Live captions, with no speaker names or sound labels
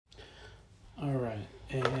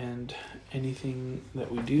anything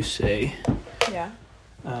that we do say. Yeah.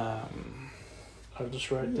 I'll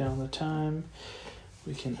just write down the time.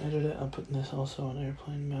 We can edit it. I'm putting this also on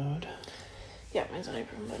airplane mode. Yeah, mine's on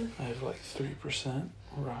airplane mode. I have like 3%.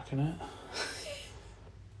 Rocking it.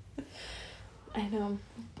 I know.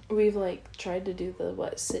 We've like tried to do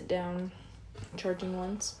the sit down charging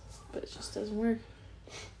ones, but it just doesn't work.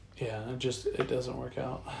 Yeah, it doesn't work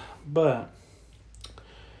out. But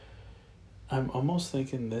I'm almost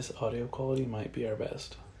thinking this audio quality might be our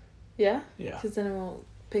best. Yeah? Yeah. Because then it won't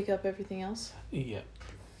pick up everything else? Yeah.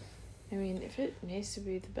 I mean, if it needs to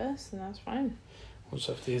be the best, then that's fine. We'll just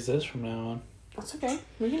have to use this from now on. That's okay.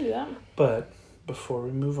 We can do that. But before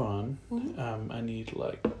we move on, Mm-hmm. I need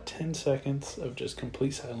like 10 seconds of just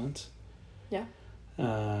complete silence. Yeah.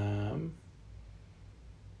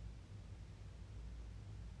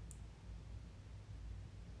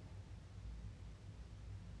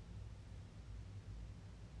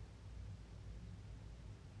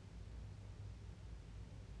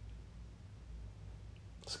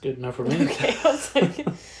 It's good enough for me. Okay, I was like,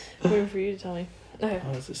 waiting for you to tell me. Okay.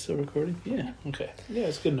 Oh, is this still recording? Yeah. Okay. Yeah,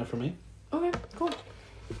 it's good enough for me. Okay, cool.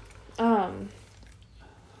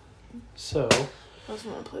 So. I just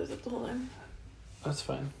want to play with it the whole time. That's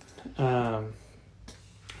fine. You can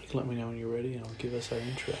let me know when you're ready and I'll give us our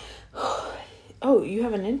intro. Oh, you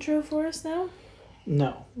have an intro for us now?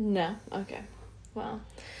 No. No? Okay. Well.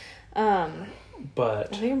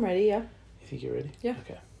 But. I think I'm ready, yeah. You think you're ready? Yeah.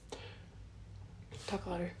 Okay. Talk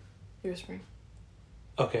louder. You're whispering.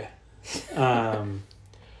 Okay. I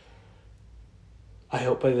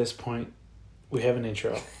hope by this point we have an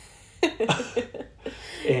intro.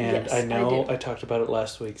 And Yes, I know I I talked about it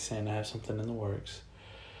last week saying I have something in the works.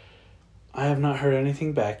 I have not heard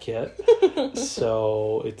anything back yet.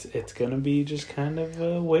 So it's going to be just kind of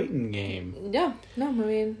a waiting game. Yeah. No, I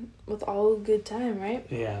mean, with all good time, right?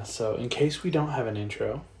 Yeah, so in case we don't have an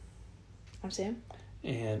intro, I'm Sam.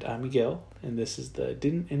 and I'm Miguel, and this is the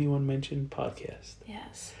Didn't Anyone Mention podcast.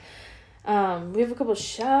 Yes. We have a couple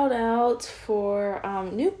shout outs for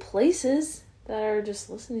new places that are just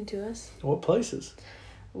listening to us. What places?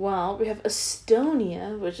 Well, we have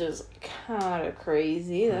Estonia, which is kind of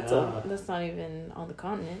crazy. That's not even on the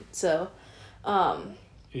continent. So,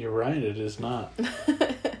 You're right, it is not.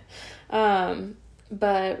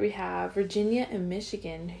 but we have Virginia and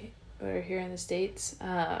Michigan, who are here in the States,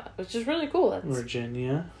 which is really cool. That's,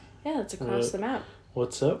 Virginia. yeah, that's across the map.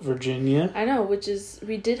 What's up, Virginia? I know, we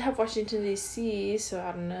did have Washington, D.C., so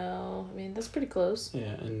I don't know. I mean, that's pretty close.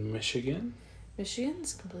 Yeah, and Michigan.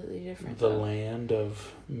 Michigan's completely different. The land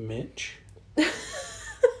of Mitch. I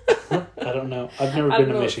don't know. I've never been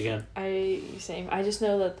to Michigan. Same. I just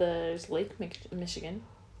know that there's Lake Michigan.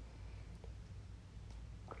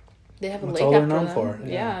 They have a That's lake all they're after known them. for.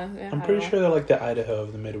 Yeah. I'm pretty sure they're like the Idaho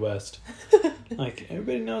of the Midwest. Like,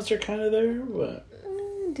 everybody knows they're kind of there, but...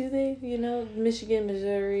 Do they? You know, Michigan,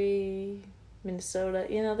 Missouri, Minnesota,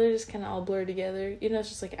 you know, they're just kind of all blurred together. You know, it's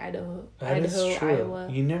just like Idaho, True. Iowa.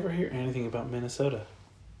 You never hear anything about Minnesota.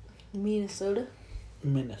 Minnesota?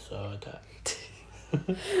 Minnesota.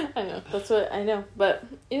 I know. That's what I know. But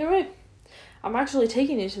either way, I'm actually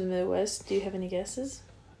taking you to the Midwest. Do you have any guesses?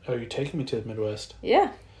 Oh, you're taking me to the Midwest?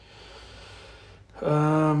 Yeah.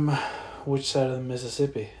 Which side of the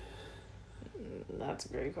Mississippi? That's a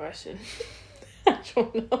great question. I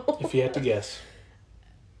don't know. If you had to guess.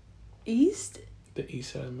 East? The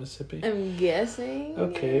east side of Mississippi? I'm guessing.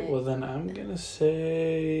 Okay, well then I'm gonna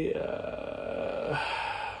say...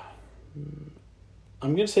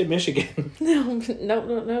 I'm gonna say Michigan.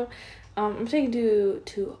 No. I'm taking you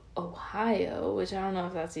to Ohio, which I don't know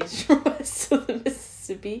if that's east or west of the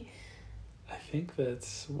Mississippi. I think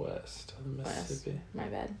that's west of the Mississippi. West. My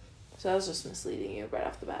bad. So I was just misleading you right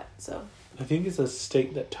off the bat. So I think it's a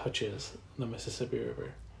state that touches the Mississippi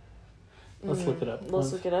River. Let's look it up.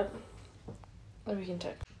 Let's look it up. Or we can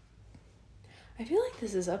check. I feel like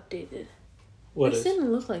this is updated. What This is?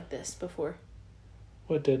 didn't look like this before.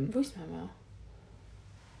 What didn't? Voice memo.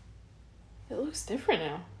 It looks different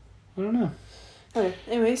now. I don't know. Okay,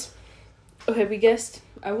 anyways. Okay, we guessed.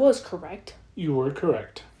 I was correct. You were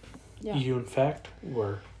correct. Yeah. You, in fact,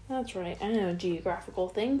 were. That's right. I know geographical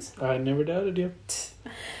things. I never doubted you.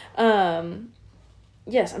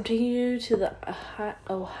 Yes, I'm taking you to the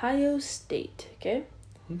Ohio State, okay?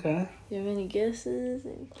 Okay. You have any guesses?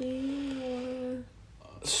 Anything?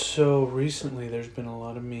 So, recently there's been a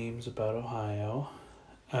lot of memes about Ohio.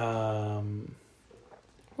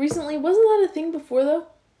 Recently? Wasn't that a thing before, though?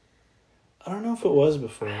 I don't know if it was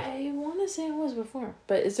before. I want to say it was before.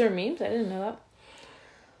 But is there memes? I didn't know that.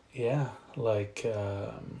 Yeah, like,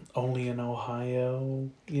 only in Ohio,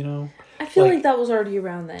 you know? I feel like that was already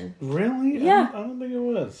around then. Really? Yeah. I don't think it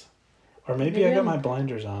was. Or maybe I got my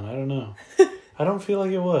blinders on. I don't know. I don't feel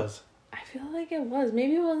like it was. I feel like it was.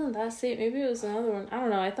 Maybe it wasn't that state. Maybe it was another one. I don't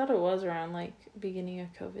know. I thought it was around, like, beginning of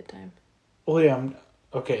COVID time. Well, yeah.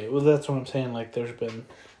 Okay, well, that's what I'm saying. Like, there's been...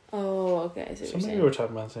 Oh, okay. I see what you're saying. Maybe we're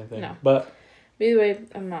talking about the same thing. No. But... Either way,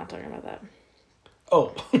 I'm not talking about that.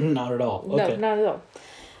 Oh, not at all. Okay. No, not at all.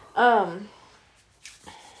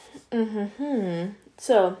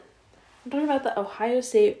 So, I'm talking about the Ohio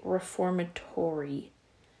State Reformatory.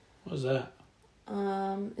 What was that?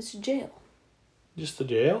 It's a jail. Just a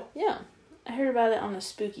jail? Yeah. I heard about it on a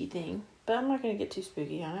spooky thing, but I'm not going to get too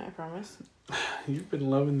spooky on it, I promise. You've been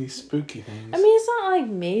loving these spooky things. I mean, it's not, like,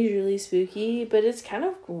 majorly spooky, but it's kind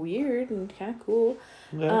of weird and kind of cool.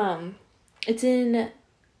 Yeah. It's in,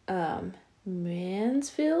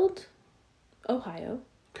 Mansfield, Ohio.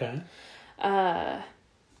 Okay.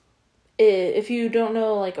 If you don't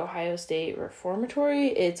know, like, Ohio State Reformatory,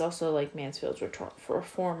 it's also, like, Mansfield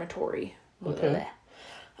Reformatory. Okay.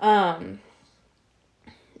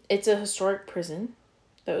 It's a historic prison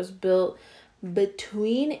that was built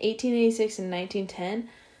between 1886 and 1910.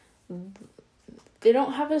 They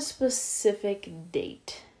don't have a specific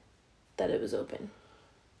date that it was open.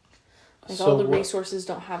 Like, so all the resources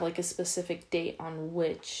don't have, like, a specific date on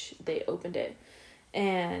which they opened it.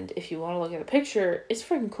 And if you want to look at a picture, it's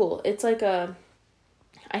freaking cool. It's like I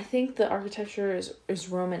think the architecture is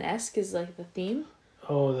Romanesque is, like, the theme.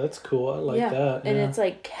 Oh, that's cool. I like that. And it's,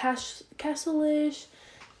 like, castle-ish.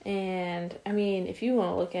 And, I mean, if you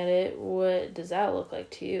want to look at it, what does that look like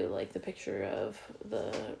to you? Like, the picture of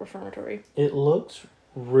the reformatory. It looks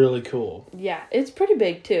really cool. Yeah, it's pretty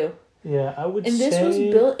big, too. Yeah, I would say... And this was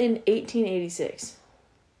built in 1886.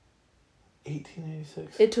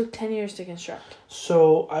 1886? It took 10 years to construct.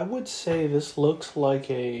 So, I would say this looks like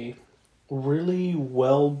a really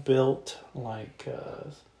well-built, like,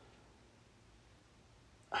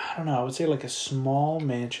 I don't know, I would say like a small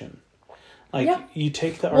mansion. Like, you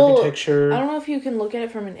take the architecture... I don't know if you can look at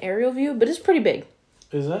it from an aerial view, but it's pretty big.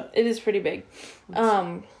 Is it? It is pretty big.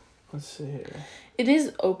 Let's see here. It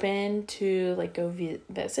is open to, like, go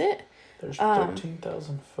visit. There's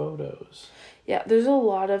 13,000 photos. Yeah, there's a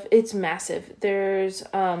lot of... It's massive. There's...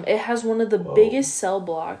 it has one of the biggest cell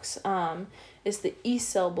blocks. It's the East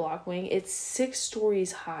Cell Block wing. It's 6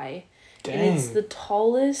 stories high. Dang. And it's the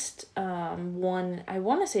tallest one, I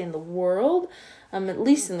want to say, in the world. At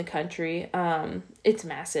least in the country. It's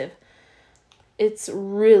massive. It's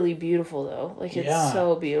really beautiful, though. Like, it's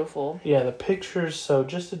so beautiful. Yeah, the pictures... So,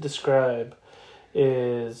 just to describe...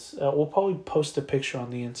 is we'll probably post a picture on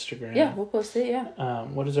the Instagram. Yeah, we'll post it. Yeah.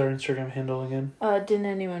 What is our Instagram handle again? Didn't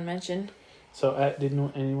anyone mention? So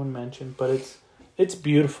didn't anyone mention? But it's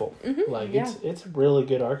beautiful. Mm-hmm, like it's really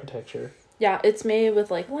good architecture. Yeah, it's made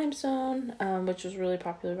with, like, limestone, which was really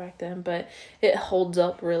popular back then, but it holds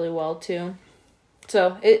up really well too.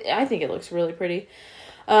 So I think it looks really pretty.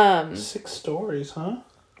 6 stories, huh?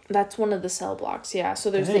 That's one of the cell blocks. Yeah.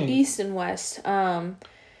 So there's the east and west.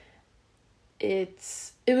 It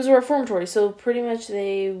was a reformatory, so pretty much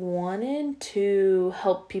they wanted to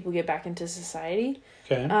help people get back into society.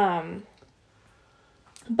 Okay.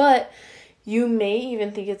 But you may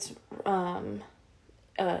even think it's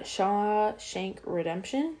Shawshank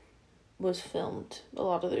Redemption was filmed. A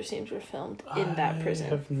lot of their scenes were filmed in that prison. I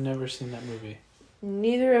have never seen that movie.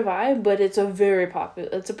 Neither have I, but it's a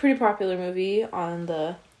pretty popular movie on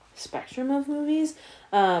the spectrum of movies.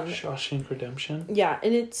 Shawshank Redemption? Yeah,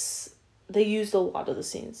 and they used a lot of the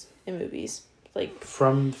scenes in movies, like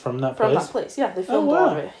from that place. From that place, yeah, they filmed a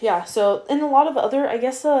lot of it. Yeah, so and a lot of other, I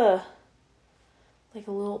guess, like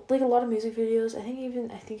a lot of music videos. I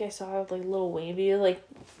think I saw like Lil Wayne video, like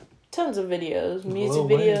tons of videos, music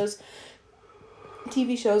videos,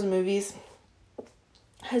 TV shows, and movies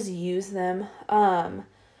has used them.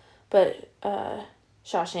 But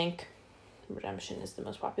Shawshank Redemption is the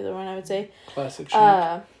most popular one, I would say. Classic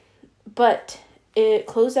Shank. But it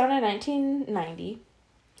closed down in 1990.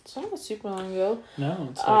 It's not super long ago. No,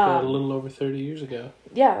 it's like a little over 30 years ago.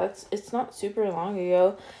 Yeah, it's not super long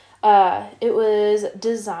ago. It was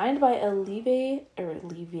designed by Levi,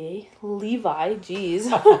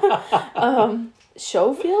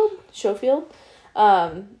 Schofield.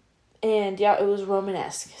 And yeah, it was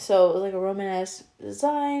Romanesque. So it was like a Romanesque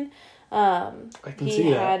design. I can see that.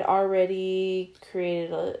 He had already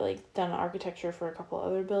done architecture for a couple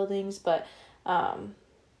other buildings, but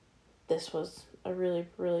this was a really,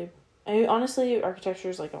 really... I mean, honestly, architecture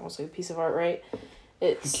is like almost like a piece of art, right?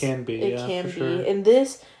 It can be. Sure. And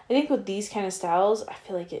this, I think with these kind of styles, I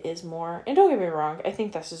feel like it is more... And don't get me wrong, I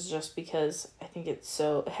think this is just because I think it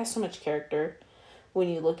has so much character. when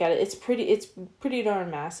you look at it. It's pretty darn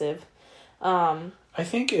massive. I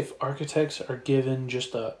think if architects are given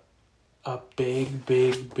just a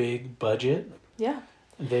big budget, yeah,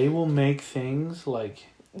 they will make things like.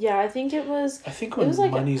 Yeah, I think it was. I think when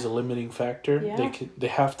money's a limiting factor, they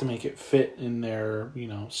have to make it fit in their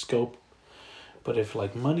scope. But if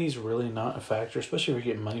like money's really not a factor, especially if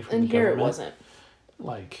you're getting money from the government, it wasn't.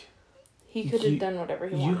 Like he could have done whatever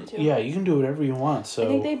he wanted to. Yeah, you can do whatever you want. So I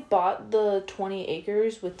think they bought the 20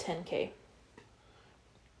 acres with $10,000.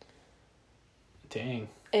 Dang.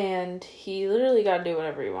 And he literally got to do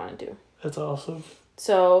whatever he wanted to. That's awesome.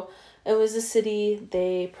 So it was a city.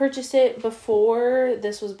 They purchased it before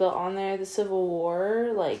this was built on there. The Civil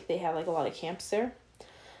War, like they had like a lot of camps there.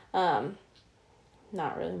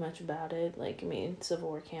 Not really much about it. Like, I mean, Civil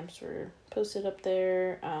War camps were posted up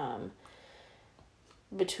there.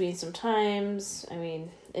 Between some times, I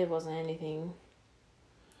mean, it wasn't anything.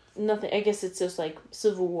 Nothing. I guess it's just like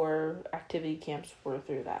Civil War activity camps were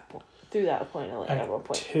through that point. At one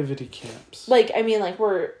point. Activity camps. Like, I mean, like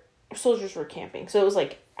where soldiers were camping, so it was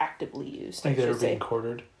like actively used. Like they were being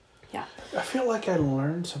quartered. Yeah. I feel like I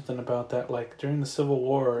learned something about that. Like during the Civil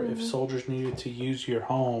War, if soldiers needed to use your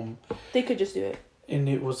home, they could just do it. And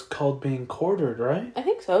it was called being quartered, right? I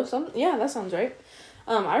think so. Yeah, that sounds right.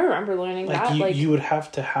 I remember learning that. You would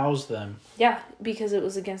have to house them. Yeah, because it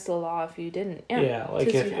was against the law if you didn't. Yeah,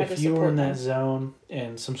 like if you were in that zone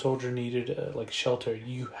and some soldier needed shelter,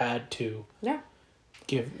 you had to. Yeah.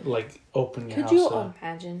 Open your house. Could you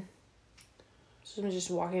imagine? Someone just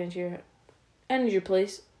walking into your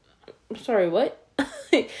place. I'm sorry, what?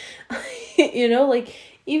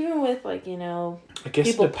 Even with I guess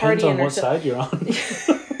it depends on what side you're on.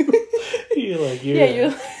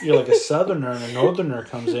 You're like a southerner and a northerner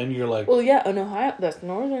comes in, you're like... Well, yeah, in Ohio, that's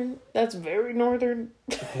northern. That's very northern.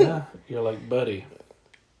 Yeah, you're like, buddy.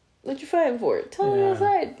 What you fighting for? Tell me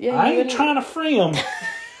outside. Yeah, I ain't trying to free him.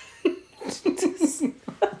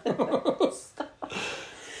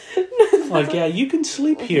 Like, yeah, you can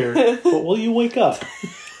sleep here, but will you wake up?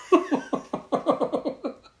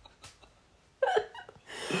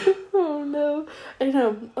 Oh, no. I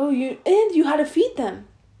know. Oh, you had to feed them.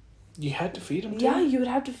 You had to feed them too? Yeah, you would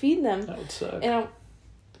have to feed them. That would suck. And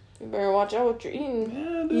you better watch out what you're eating.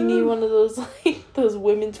 Yeah, you need one of those those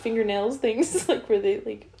women's fingernails things, where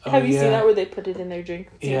they have you seen that where they put it in their drink?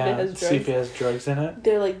 See if it has drugs in it.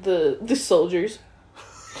 They're like the soldiers.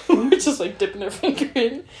 They're just dipping their finger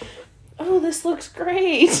in. Oh, this looks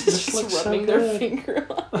great. This looks rubbing so their finger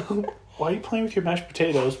on. Why are you playing with your mashed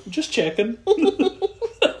potatoes? Just checking.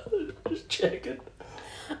 Just checking.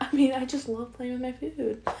 I mean, I just love playing with my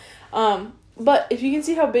food. But if you can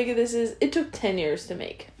see how big this is, it took 10 years to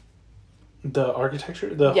make. The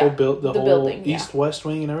architecture? The whole building, east-west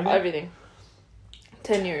wing and everything? Everything.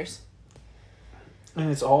 10 years.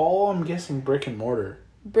 And it's all, I'm guessing, brick and mortar.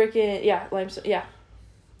 Limestone, yeah.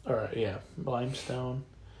 Alright, yeah. Limestone.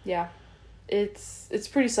 Yeah. It's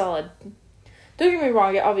pretty solid. Don't get me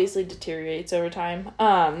wrong, it obviously deteriorates over time.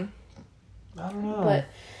 I don't know. But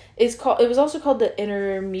it was also called the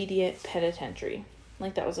Intermediate Penitentiary.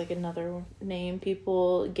 That was another name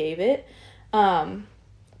people gave it.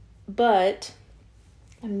 But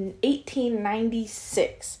in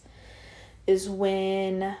 1896 is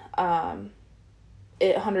when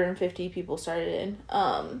 150 people started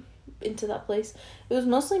into that place. It was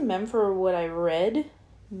mostly men for what I read.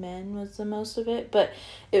 Men was the most of it, but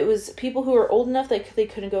it was people who were old enough that they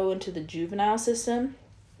couldn't go into the juvenile system,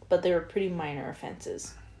 but they were pretty minor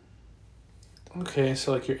offenses. Okay,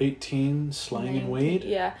 so you're 18, slanging weed?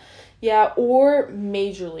 Yeah. Yeah, or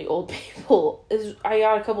majorly old people. I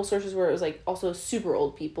got a couple sources where it was also super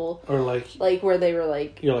old people. Or where they were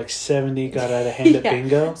you're 70, got out of hand at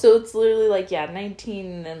bingo? So it's literally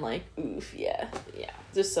 19 and oof, yeah.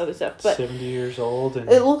 Just other stuff. But 70 years old. And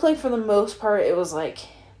it looked like for the most part it was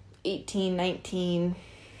 18, 19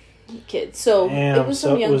 kids. So it was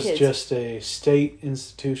some young kids. It was just a state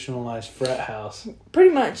institutionalized frat house.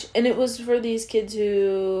 Pretty much. And it was for these kids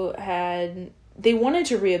who they wanted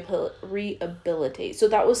to rehabilitate. So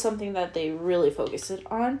that was something that they really focused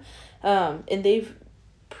on. And they've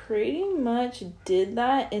pretty much did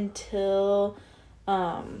that until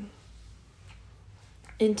I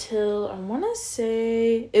want to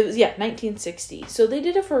say it was 1960. So they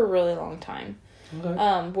did it for a really long time.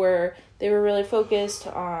 Okay. Where they were really focused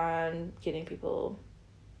on getting people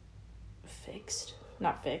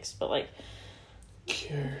not fixed, but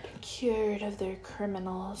cured of their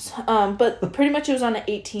criminals. But pretty much it was on an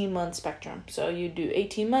 18-month spectrum. So you do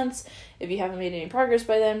 18 months. If you haven't made any progress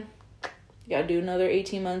by then, you gotta do another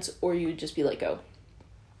 18 months, or you would just be let go.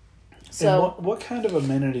 So and what kind of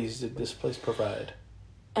amenities did this place provide?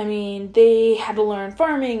 I mean, they had to learn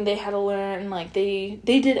farming. They had to learn, like, they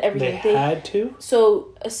did everything. They had to?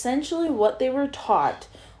 So, essentially, what they were taught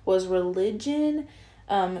was religion,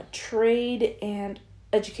 trade, and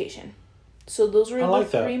education. So, those were the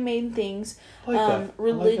three main things. I like that.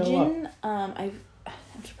 Religion, I'm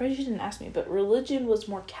surprised you didn't ask me, but religion was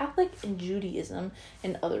more Catholic and Judaism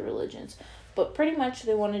and other religions. But pretty much,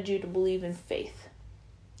 they wanted you to believe in faith.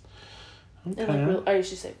 Okay. And, I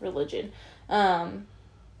should say religion.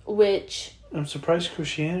 Which I'm surprised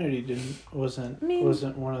Christianity wasn't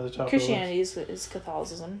one of the top. Christianity is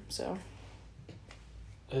Catholicism, so.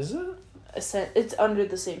 Is it? It's under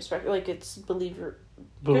the same spectrum, like it's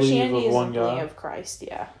Christianity is one God of Christ,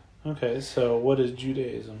 yeah. Okay, so what is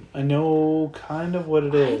Judaism? I know kind of what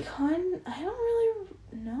it is. I don't really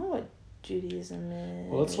know what Judaism is.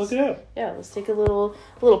 Well, let's look it up. Yeah, let's take a little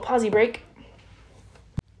pausey break.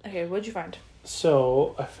 Okay, what'd you find?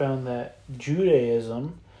 So I found that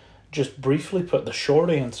Judaism, just briefly put, the short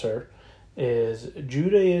answer is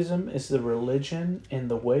Judaism is the religion and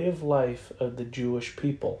the way of life of the Jewish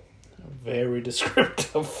people. Very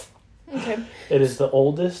descriptive. Okay. It is the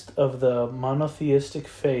oldest of the monotheistic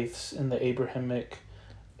faiths in the Abrahamic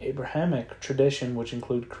tradition, which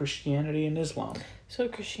include Christianity and Islam. So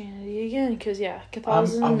Christianity again, because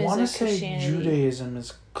Catholicism is a Christianity. I want to say Judaism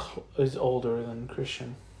is older than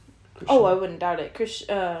Christian. Oh, I wouldn't doubt it.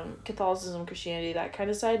 Catholicism, Christianity, that kind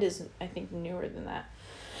of side is, I think, newer than that.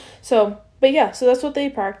 So, but yeah, so that's what they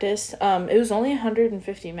practiced. It was only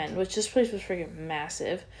 150 men, which this place was freaking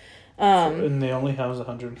massive. And they only house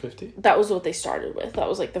 150? That was what they started with. That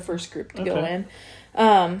was like the first group to go in.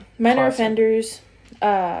 Minor offenders,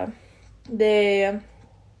 they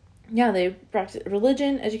practiced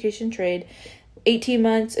religion, education, trade. 18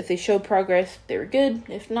 months. If they showed progress, they were good.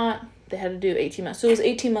 If not, they had to do 18 months. So it was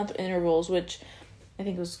 18-month intervals, which I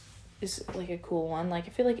think is like a cool one. Like, I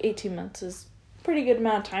feel like 18 months is a pretty good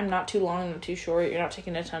amount of time. Not too long, not too short. You're not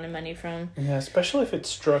taking a ton of money from... Yeah, especially if it's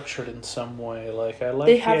structured in some way. Like, I like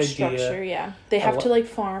the idea... They have structure, yeah. They have to, like,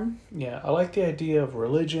 farm. Yeah, I like the idea of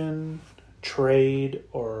religion, trade,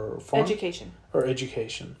 or farm. Education.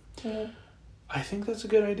 Yeah. I think that's a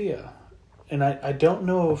good idea. And I don't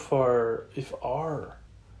know if our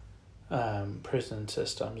prison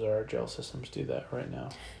systems or our jail systems do that right now.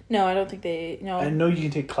 No, I don't think they... No. I know you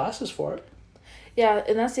can take classes for it. Yeah,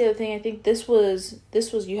 and that's the other thing. I think this was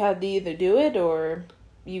you had to either do it or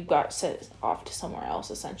you got sent off to somewhere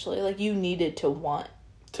else, essentially. Like, you needed to want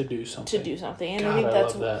to do something. And God, I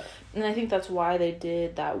love that. And I think that's why they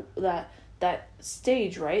did that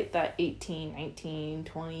stage, right? That 18, 19,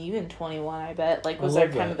 20, even 21, I bet. Like, was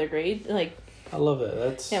that kind of the grade? Like, I love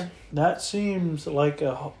it. That seems like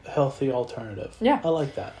a healthy alternative. Yeah. I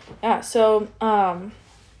like that. Yeah, so,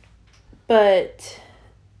 but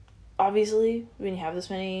obviously, when you have this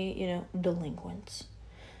many, delinquents,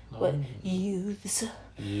 youths.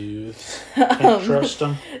 Can't trust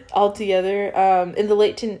them. Altogether. In the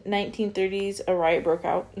late 1930s, a riot broke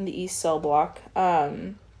out in the East Cell Block.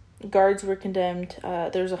 Guards were condemned.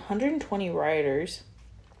 There's 120 rioters.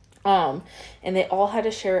 And they all had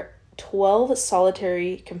to share 12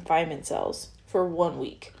 solitary confinement cells for 1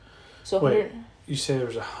 week. So wait, you say there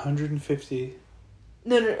was 150?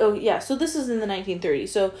 No. Oh, yeah. So this is in the 1930s.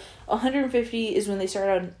 So 150 is when they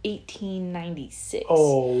started out in 1896.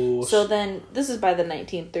 Oh. So then this is by the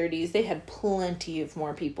 1930s. They had plenty of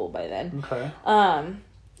more people by then. Okay.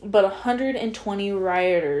 But 120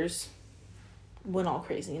 rioters went all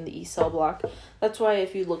crazy in the East Cell Block. That's why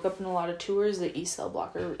if you look up in a lot of tours, the East Cell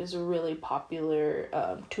Block is a really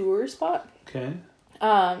popular tour spot. Okay.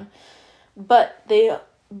 But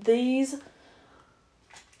these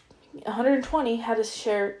 120 had to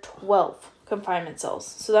share 12 confinement cells.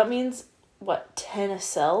 So that means, 10 a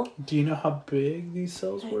cell? Do you know how big these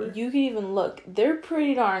cells were? You can even look. They're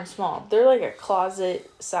pretty darn small. They're like a closet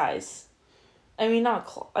size. I mean,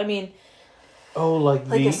 oh, like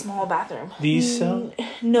a small bathroom. These cells?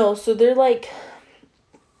 No, so they're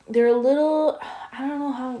a little, I don't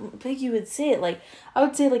know how big you would say it. Like, I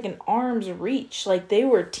would say like an arm's reach. Like, they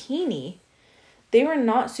were teeny. They were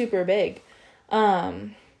not super big.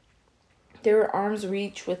 They were arm's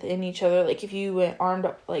reach within each other. Like, if you went armed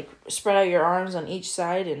up, like, spread out your arms on each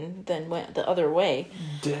side and then went the other way.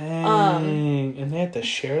 Dang. And they had to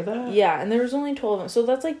share that? Yeah, and there was only 12 of them. So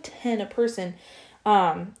that's like 10 a person.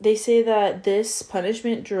 They say that this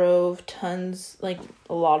punishment drove a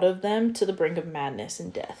lot of them to the brink of madness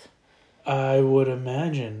and death. I would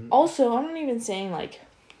imagine. Also, I'm not even saying,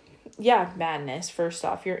 madness, first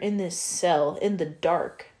off. You're in this cell, in the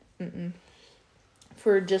dark.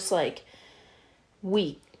 For just,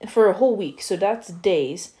 for a whole week. So that's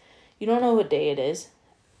days. You don't know what day it is.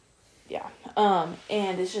 Yeah.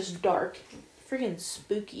 And it's just dark. Freaking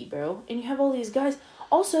spooky, bro. And you have all these guys.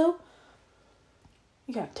 Also,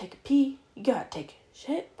 you gotta take a pee. You gotta take a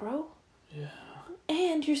shit, bro. Yeah.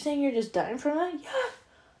 And you're saying you're just dying from that? Yeah.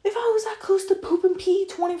 If I was that close to poop and pee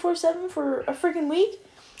 24/7 for a freaking week,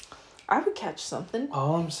 I would catch something.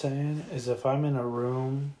 All I'm saying is if I'm in a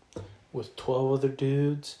room with 12 other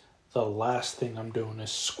dudes, the last thing I'm doing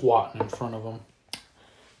is squatting in front of them.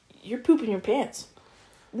 You're pooping your pants.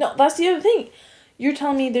 No, that's the other thing. You're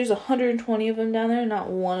telling me there's 120 of them down there and not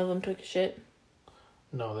one of them took a shit?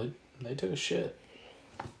 No, they took a shit.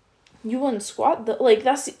 You wouldn't squat? I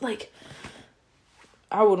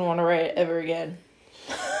wouldn't want to ride it ever again.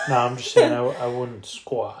 No, I'm just saying I wouldn't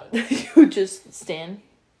squat. You would just stand.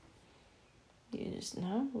 You just,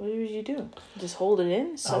 no? What would you do? Just hold it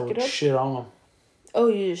in? Suck it up? I would shit on them. Oh,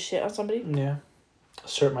 you just shit on somebody? Yeah.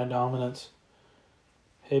 Assert my dominance.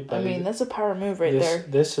 Hey, buddy. I mean, that's a power move there.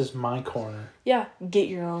 This is my corner. Yeah, get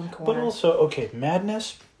your own corner. But also, okay,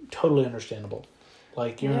 madness, totally understandable.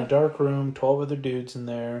 Like, you're in a dark room, 12 other dudes in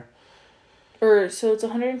there. So it's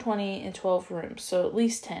 120 in 12 rooms, so at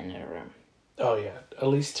least 10 in a room. Oh, yeah. At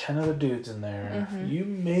least 10 other dudes in there. Mm-hmm. You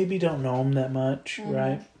maybe don't know them that much,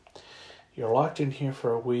 right? You're locked in here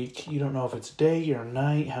for a week. You don't know if it's day or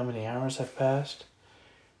night, how many hours have passed.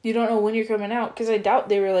 You don't know when you're coming out, because I doubt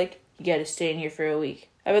they were like, you gotta stay in here for a week.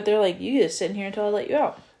 I bet they're like, you just sit in here until I let you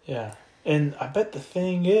out. Yeah. And I bet the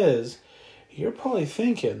thing is, you're probably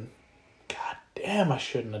thinking, God damn, I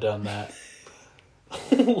shouldn't have done that.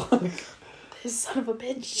 Like, this son of a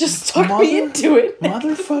bitch just talked me into it.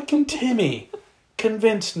 Motherfucking Timmy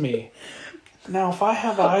convinced me. Now, if I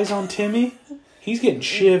have eyes on Timmy, he's getting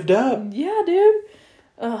shivved up. Yeah, dude.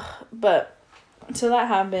 But, so that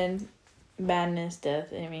happened. Madness,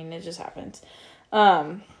 death. I mean, it just happens.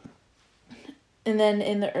 And then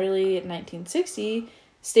in the early 1960s,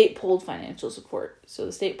 state pulled financial support. So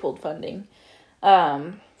the state pulled funding.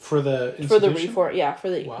 For the institution? For the reform, for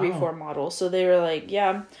the reform model. So they were like,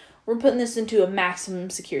 yeah, we're putting this into a maximum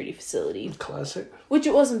security facility. Classic. Which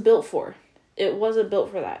it wasn't built for. It wasn't built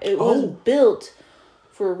for that. It was built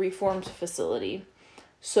for a reformed facility.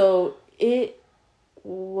 So it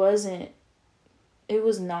was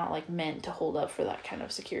not like meant to hold up for that kind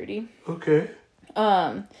of security. Okay.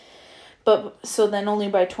 But so then only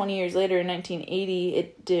by 20 years later in 1980,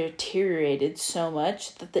 it deteriorated so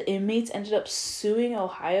much that the inmates ended up suing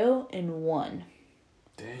Ohio and won.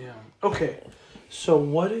 Damn. Okay. So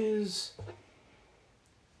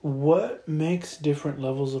what makes different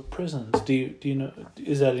levels of prisons? Do you know,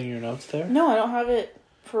 is that in your notes there? No, I don't have it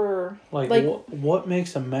for like what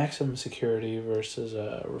makes a maximum security versus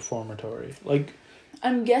a reformatory? Like,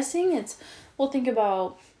 I'm guessing think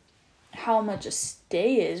about how much a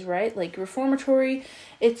stay is, right? Like reformatory,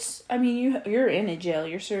 you're in a jail,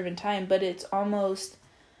 you're serving time, but it's almost,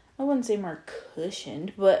 I wouldn't say more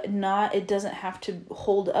cushioned, but it doesn't have to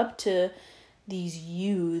hold up to these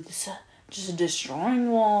youths just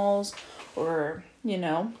destroying walls or,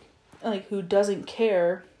 like who doesn't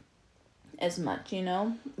care as much,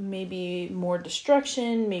 maybe more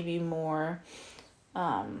destruction, maybe more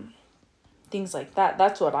things like that.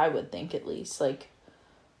 That's what I would think, at least. Like,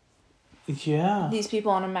 yeah, these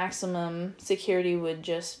people on a maximum security would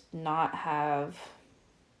just not have.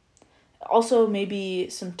 Also, maybe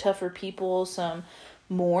some tougher people, some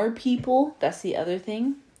more people. That's the other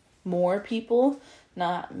thing. More people.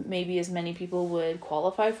 Not maybe as many people would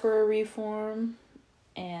qualify for a reform,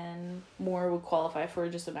 and more would qualify for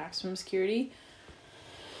just a maximum security.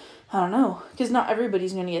 I don't know, because not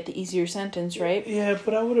everybody's going to get the easier sentence, right? Yeah,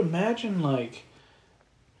 but I would imagine, like,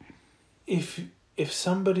 if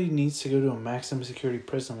somebody needs to go to a maximum security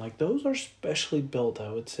prison, like, those are specially built, I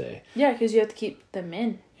would say. Yeah, because you have to keep them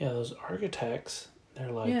in. Yeah, those architects,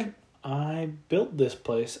 they're like, I built this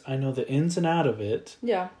place. I know the ins and out of it.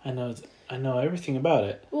 Yeah. I know everything about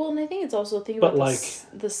it. Well, and I think it's also about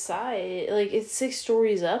the side. Like, it's 6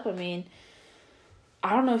 stories up. I mean,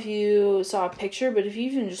 I don't know if you saw a picture, but if you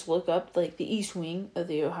even just look up, like, the East Wing of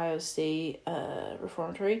the Ohio State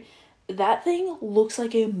Reformatory, that thing looks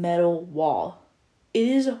like a metal wall. It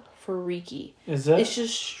is freaky. Is that? It's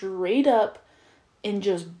just straight up in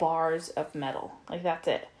just bars of metal. Like, that's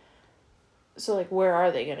it. So, like, where are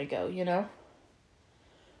they going to go,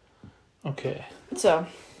 Okay. So,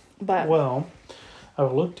 but... Well,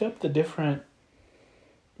 I've looked up the different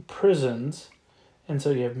prisons, and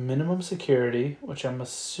so you have minimum security, which I'm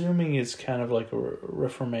assuming is kind of like a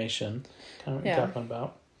reformation, kind of what you're talking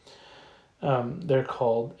about. They're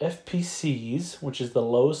called FPCs, which is the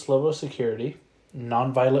lowest level of security.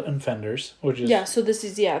 Non-violent offenders, which is... Yeah, so this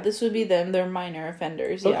would be them. They're minor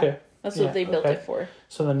offenders, yeah. Okay. That's what they built it for.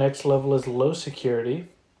 So the next level is low security.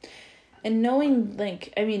 And knowing,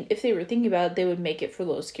 if they were thinking about it, they would make it for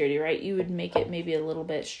low security, right? You would make it maybe a little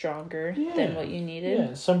bit stronger than what you needed.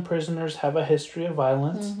 Yeah, some prisoners have a history of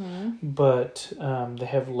violence, but they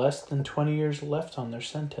have less than 20 years left on their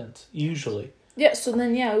sentence, usually. Yeah, so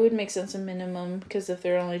then, it would make sense a minimum, because if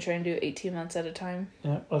they're only trying to do 18 months at a time.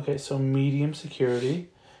 Yeah, okay, so medium security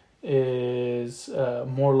is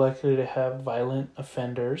more likely to have violent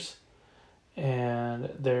offenders, and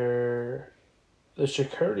the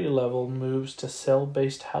security level moves to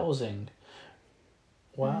cell-based housing.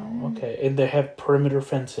 Wow, okay. And they have perimeter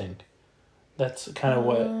fencing. That's kind of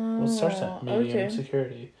what starts at medium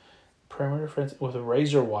security. Perimeter fencing with a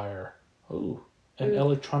razor wire. Ooh. And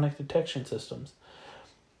electronic detection systems.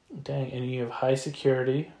 Dang, and you have high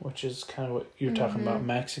security, which is kind of what you're talking about,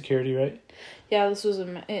 max security, right? Yeah, this was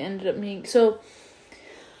it ended up being... So,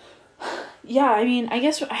 yeah, I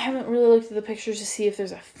guess I haven't really looked at the pictures to see if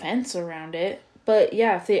there's a fence around it. But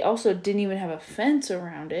yeah, if they also didn't even have a fence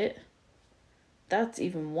around it, that's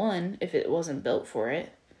even one, if it wasn't built for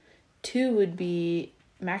it. 2 would be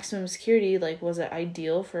maximum security. Like, was it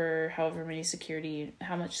ideal for how much security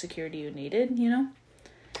you needed, you know?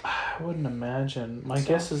 I wouldn't imagine. My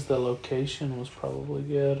guess is the location was probably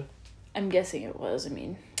good. I'm guessing it was,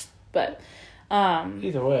 but...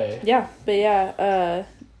 either way. Yeah, but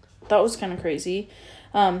that was kind of crazy.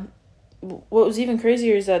 What was even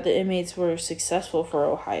crazier is that the inmates were successful for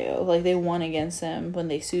Ohio. Like, they won against them when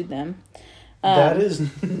they sued them. That is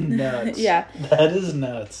nuts. Yeah. That is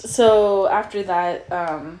nuts. So, after that,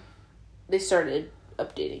 they started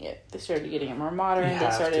updating it. They started getting it more modern.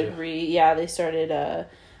 They started getting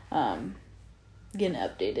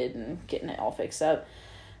it updated and getting it all fixed up.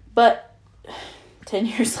 But 10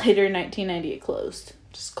 years later, 1990, it closed.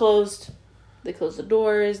 Just closed. They closed the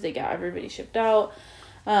doors. They got everybody shipped out.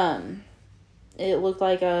 It looked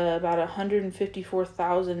like about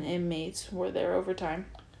 154,000 inmates were there over time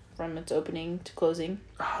from its opening to closing.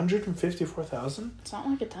 154,000? It's not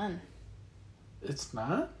like a ton. It's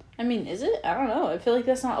not? Is it? I don't know. I feel like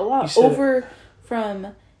that's not a lot. From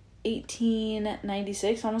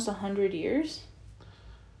 1896, almost 100 years.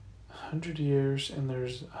 100 years, and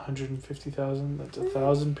there's 150,000. That's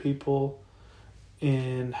 1,000 people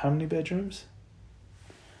in how many bedrooms?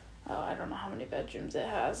 Oh, I don't know how many bedrooms it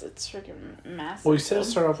has. It's freaking massive. Well, you said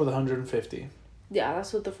start off with 150. Yeah,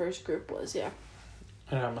 that's what the first group was, yeah.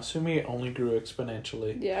 And I'm assuming it only grew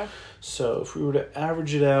exponentially. Yeah. So if we were to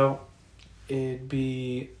average it out, it'd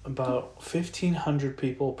be about 1,500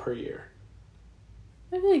 people per year.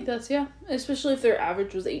 I think that's, especially if their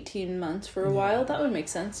average was 18 months for a while, that would make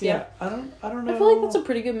sense. Yeah. I don't know. I feel like that's a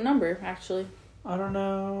pretty good number, actually. I don't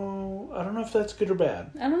know if that's good or bad.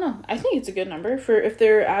 I don't know. I think it's a good number for if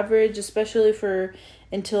their average, especially for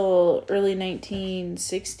until early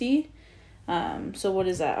 1960. So what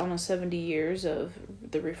is that? Almost 70 years of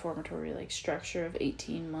the reformatory structure of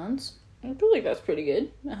 18 months. I feel like that's pretty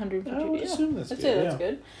good. 150. I would assume that's good. I'd say that's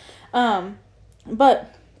good.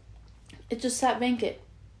 But it just sat vacant.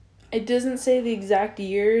 It doesn't say the exact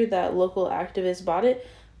year that local activists bought it,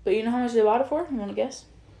 but you know how much they bought it for? You want to guess?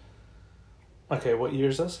 Okay, what year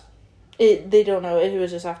is this? They don't know. It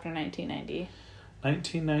was just after 1990.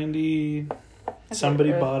 1990.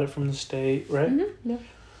 Somebody bought it from the state, right? Mm-hmm. Yeah.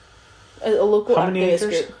 A local how many activist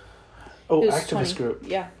acres? group. Oh, activist group.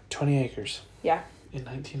 Yeah. 20 acres. Yeah. In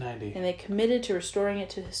 1990. And they committed to restoring it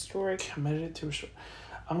to historic. I'm gonna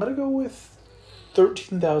go with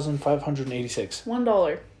 13,586.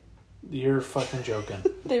 $1. You're fucking joking.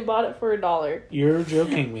 They bought it for $1. You're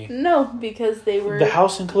joking me. No, because they were... The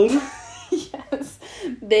house included? Yes.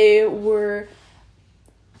 They were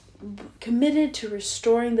committed to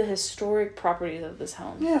restoring the historic properties of this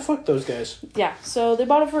home. Yeah, fuck those guys. Yeah, so they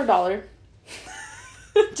bought it for $1.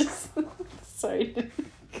 Just... Sorry.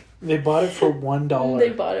 They bought it for $1. They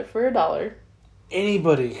bought it for $1.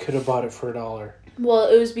 Anybody could have bought it for $1. Well,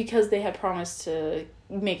 it was because they had promised to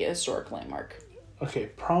make it a historic landmark. Okay,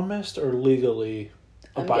 promised or legally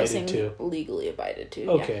abided to? Legally abided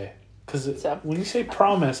to. Okay, because when you say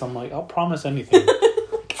promise, I'm like, I'll promise anything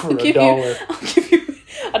for $1. I'll give you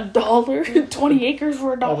 $1, 20 acres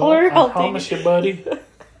for $1. I promise you, buddy.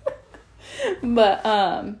 But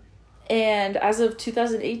and as of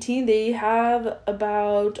 2018, they have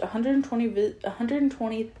about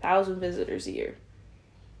 120,000 visitors a year.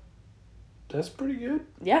 That's pretty good.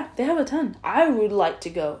 Yeah, they have a ton. I would like to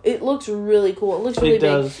go. It looks really cool. It looks really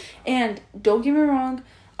big. And don't get me wrong,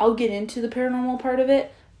 I'll get into the paranormal part of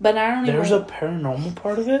it, but I don't even... There's a paranormal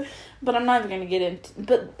part of it? But I'm not even going to get into...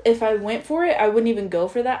 But if I went for it, I wouldn't even go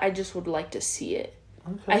for that. I just would like to see it.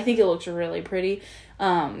 Okay. I think it looks really pretty.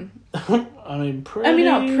 I mean, pretty. I mean,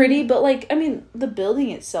 not pretty, but like, I mean, the building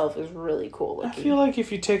itself is really cool looking. I feel like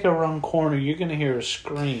if you take a wrong corner, you're gonna hear a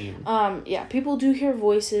scream. Yeah, people do hear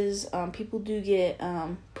voices. People do get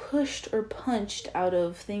pushed or punched out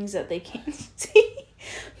of things that they can't see.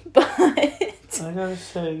 But I gotta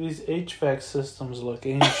say, these HVAC systems look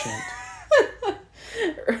ancient.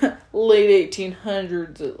 Late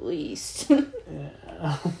 1800s, at least.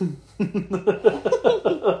 Yeah.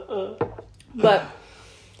 But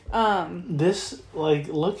this, like,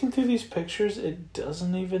 looking through these pictures, it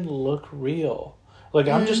doesn't even look real. Like,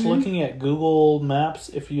 I'm just looking at Google Maps.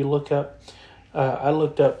 If you look up, I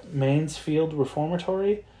looked up Mansfield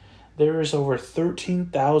Reformatory. There is over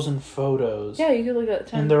 13,000 photos. Yeah, you could look at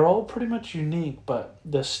 10. And they're all pretty much unique, but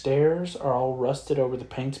the stairs are all rusted over, the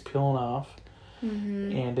paint's peeling off.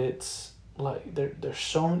 Mm-hmm. And it's like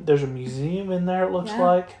there's a museum in there, it looks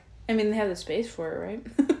like. I mean, they have the space for it, right?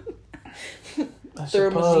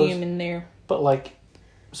 There's a museum in there. But like,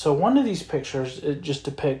 so one of these pictures, it just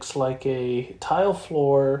depicts like a tile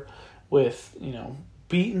floor with,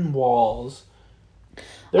 beaten walls.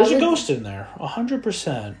 There's a ghost in there,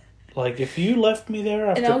 100%. Like, if you left me there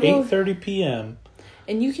after 8:30 p.m.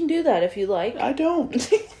 And you can do that if you like. I don't.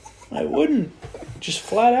 I wouldn't. Just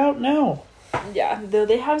flat out no. Yeah, though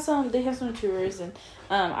they have some tours, and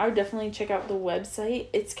I would definitely check out the website.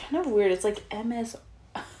 It's kind of weird. It's like I want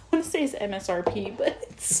to say it's MSRP, but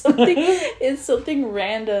it's something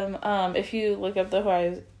random. If you look up the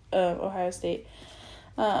Ohio State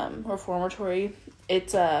Reformatory,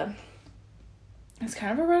 it's kind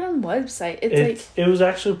of a random website. It was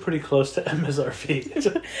actually pretty close to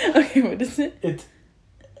MSRP. Okay, what is it? It's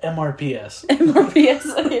MRPS.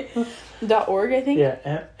 MRPS. Okay. .org, I think.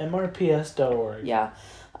 Yeah, MRPS.org. Yeah.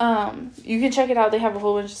 You can check it out. They have a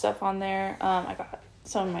whole bunch of stuff on there. I got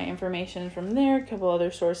some of my information from there, a couple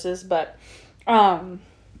other sources, but to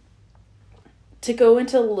go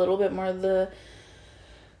into a little bit more of the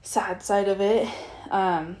sad side of it,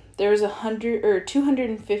 there's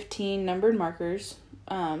 215 numbered markers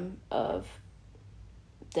of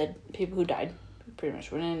dead people who died, pretty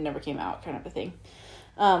much, when it never came out, kind of a thing.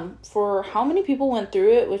 For how many people went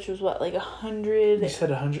through it, which was what, like 100? You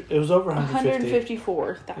said 100. It was over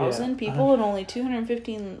 154,000 people and only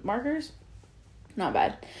 215 markers. Not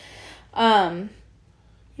bad.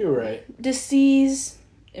 You're right. Disease,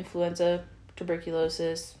 influenza,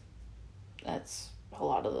 tuberculosis. That's a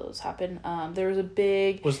lot of those happen. There was a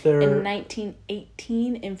big. In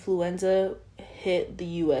 1918, influenza hit the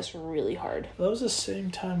U.S. really hard. That was the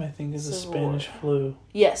same time, I think, as the Spanish flu.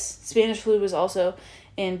 Yes, Spanish flu was also.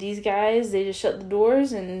 And these guys, they just shut the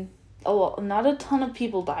doors, and not a ton of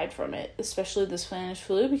people died from it, especially the Spanish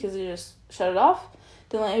flu, because they just shut it off,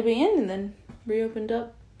 didn't let anybody in, and then reopened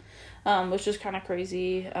up, which is kind of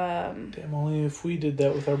crazy. Damn, only if we did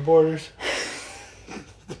that with our borders.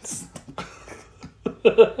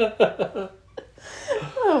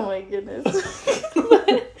 Oh my goodness.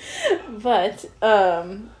 but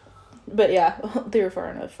yeah, they were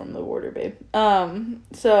far enough from the border, babe.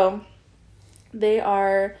 So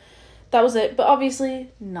that was it. But obviously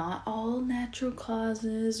not all natural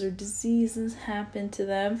causes or diseases happen to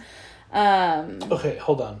them. Okay,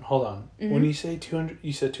 hold on. Mm-hmm. When you say 200,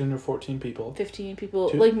 you said 214 people. 15 people,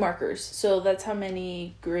 like markers. So that's how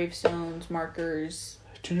many gravestones, markers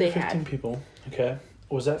 215 people. Okay.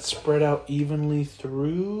 Was that spread out evenly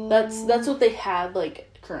through? That's what they had,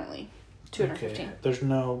 like, currently. 215. Okay. There's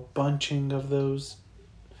no bunching of those?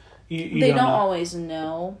 They don't always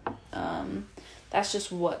know. That's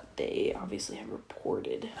just what they obviously have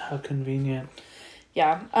reported. How convenient.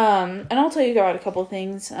 Yeah. And I'll tell you about a couple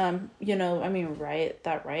things.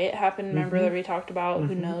 That riot happened. Remember that we talked about? Mm-hmm.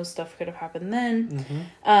 Who knows? Stuff could have happened then.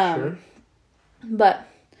 Mm-hmm. Sure. But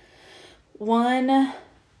one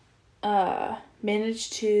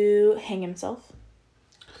managed to hang himself.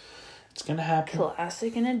 It's gonna happen.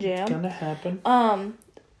 Classic in a jam. It's gonna happen. A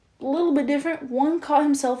little bit different. One caught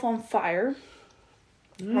himself on fire.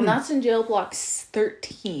 And that's in jail block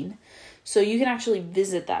 13. So you can actually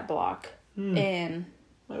visit that block. And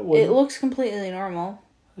it looks completely normal.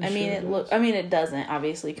 It doesn't,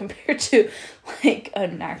 obviously, compared to like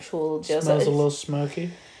an actual jail. Smells a little smoky.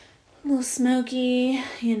 A little smoky,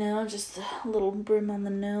 just a little brim on the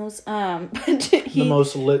nose. But the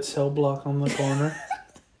most lit cell block on the corner.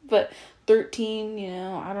 But 13,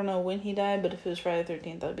 I don't know when he died, but if it was Friday the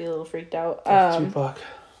 13th, I'd be a little freaked out. Tupac.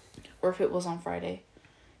 Or if it was on Friday,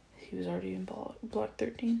 he was already in block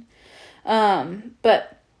 13. And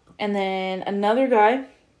then another guy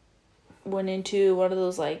went into one of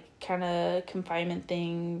those, like, kind of confinement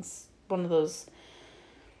things, one of those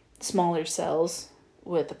smaller cells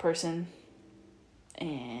with a person,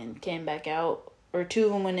 and came back out. Or 2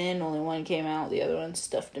 of them went in, only 1 came out. The other one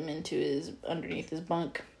stuffed him underneath his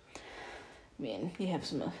bunk. I mean, you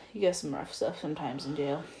got some rough stuff sometimes in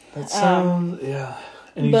jail. That sounds, yeah.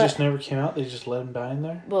 And he just never came out? They just let him die in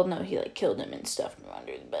there? Well, no, he, killed him and stuffed him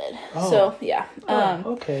under the bed. Oh. So, yeah.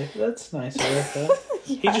 Okay. That's nice. I like that.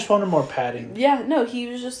 Yeah. He just wanted more padding. Yeah, no, he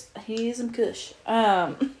needs some kush.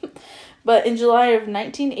 But in July of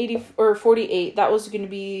 1948, that was going to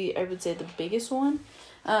be, I would say, the biggest one.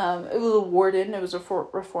 It was a warden. It was a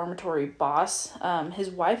reformatory boss. His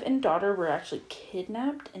wife and daughter were actually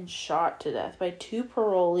kidnapped and shot to death by 2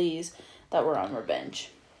 parolees that were on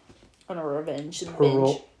revenge. On a revenge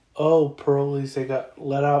binge. Oh, parolees. They got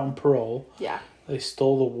let out on parole. Yeah. They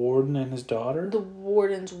stole the warden and his daughter? The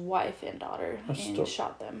warden's wife and daughter. And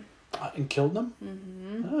shot them. And killed them?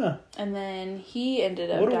 Mm-hmm. Ah. And then he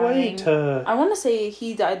ended up dying. What a way to... I want to say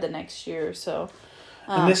he died the next year or so.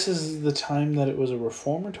 And this is the time that it was a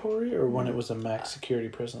reformatory or when it was a max security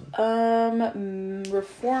prison?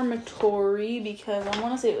 Reformatory, because I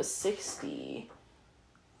want to say it was 60.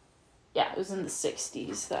 Yeah, it was in the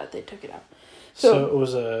 60s that they took it out. So it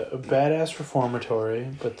was a badass reformatory,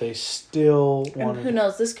 but they still wanted... And who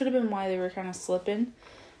knows, this could have been why they were kind of slipping.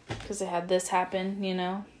 Because they had this happen,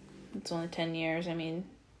 It's only 10 years. I mean,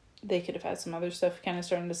 they could have had some other stuff kind of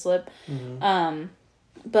starting to slip. Mm-hmm.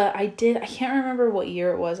 But I can't remember what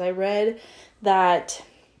year it was. I read that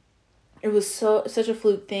it was such a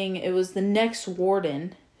fluke thing. It was the next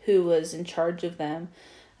warden who was in charge of them.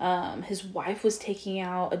 His wife was taking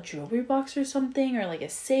out a jewelry box or something, or a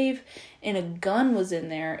safe, and a gun was in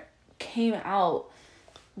there, came out.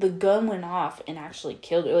 The gun went off and actually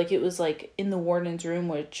killed her. It was in the warden's room,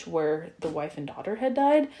 where the wife and daughter had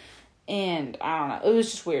died. And I don't know. It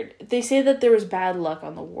was just weird. They say that there was bad luck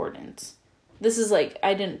on the wardens. This is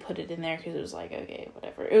I didn't put it in there because it was okay,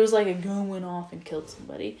 whatever. It was a gun went off and killed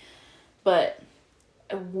somebody. But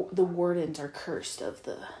the wardens are cursed of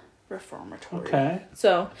the reformatory. Okay.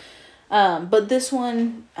 So, but this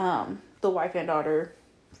one, the wife and daughter,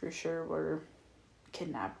 for sure, were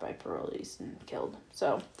kidnapped by parolees and killed.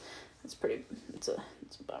 So, it's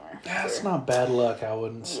a bummer. That's not bad luck, I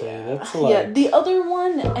wouldn't say. Yeah. That's the other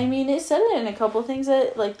one, I mean, it said it in a couple things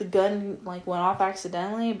that, the gun, went off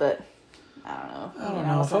accidentally, but... I don't know. I don't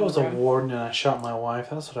know. If I was a warden and I shot my wife,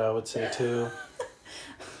 that's what I would say too.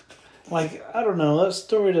 I don't know. That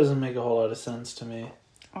story doesn't make a whole lot of sense to me.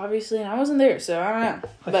 Obviously, and I wasn't there, so I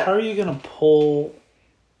don't know. How are you going to pull,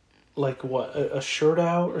 what, a shirt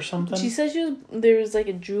out or something? She said there was,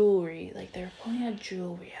 a jewelry. They were pulling out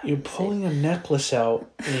jewelry out. You're pulling a necklace out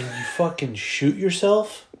and you fucking shoot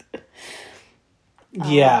yourself?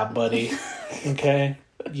 Yeah, buddy. Okay?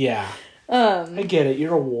 Yeah. I get it.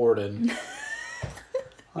 You're a warden.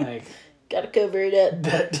 Gotta cover it up.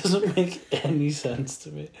 That doesn't make any sense to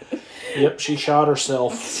me. Yep, she shot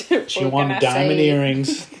herself. She wanted diamond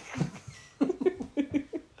earrings.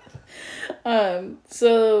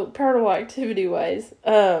 So paranormal activity wise,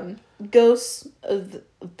 ghosts of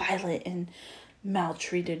violent and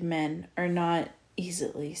maltreated men are not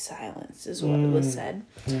easily silenced, is what was said.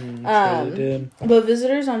 Sure did. But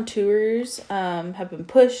visitors on tours have been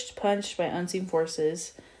pushed, punched by unseen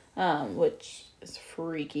forces, which is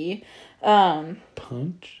freaky.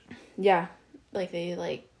 Punch? Yeah.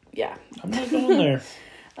 Yeah. I'm not going there.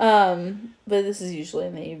 But this is usually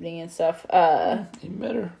in the evening and stuff. You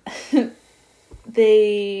better.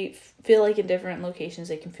 They feel in different locations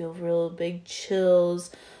they can feel real big chills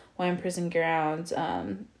while in prison grounds.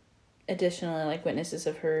 Additionally, witnesses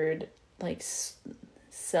have heard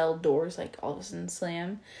cell doors all of a sudden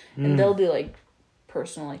slam, and they'll do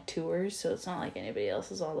personal tours, so it's not anybody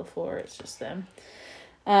else is on the floor, it's just them.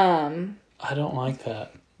 I don't like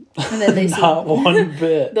that. And then they not one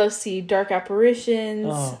bit. They'll see dark apparitions.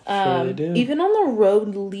 Oh, sure they do. Even on the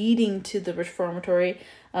road leading to the reformatory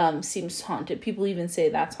seems haunted. People even say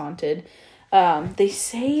that's haunted. They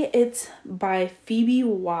say it's by Phoebe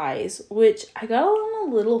Wise, which I got on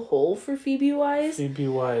a little hole for Phoebe Wise. Phoebe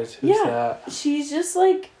Wise, who's that? She's just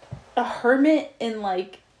a hermit and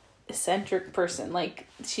eccentric person.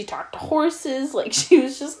 She talked to horses. She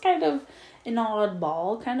was just kind of an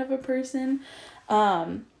oddball kind of a person.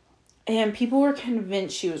 And people were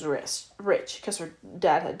convinced she was rich because her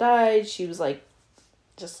dad had died. She was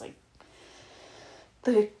just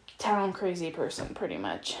the town crazy person, pretty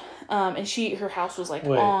much. And her house was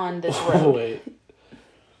on this road. Wait.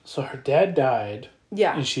 So her dad died.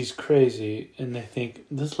 Yeah. And she's crazy, and they think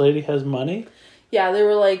this lady has money? Yeah, they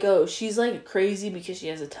were oh, she's crazy because she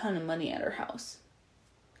has a ton of money at her house.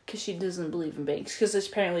 Because she doesn't believe in banks. Because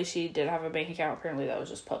apparently she did have a bank account. Apparently that was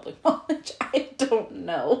just public knowledge. I don't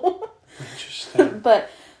know. Interesting. But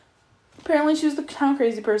apparently she was the kind of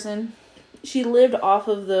crazy person. She lived off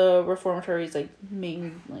of the reformatory's, like,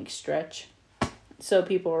 main, like, stretch. So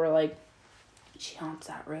people were like, she haunts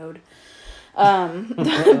that road.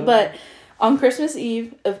 But on Christmas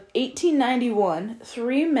Eve of 1891,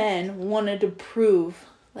 3 men wanted to prove,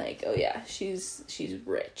 like, oh yeah, she's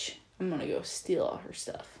rich. I'm gonna go steal all her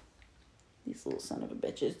stuff. These little son of a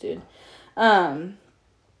bitches, dude.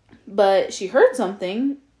 But she heard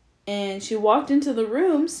something, and she walked into the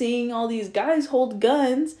room seeing all these guys hold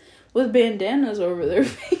guns with bandanas over their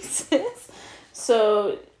faces.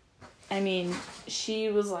 So, I mean, she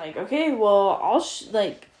was like, okay, well,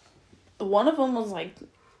 like, one of them was, like,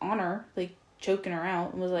 on her, like, choking her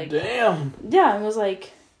out, and was like, damn. Yeah, and was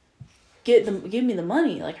like, give me the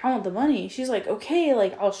money, like, I want the money. She's like, okay,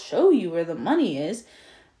 like, I'll show you where the money is.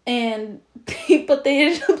 And, but they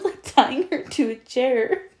ended up, like, tying her to a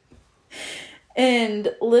chair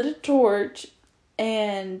and lit a torch,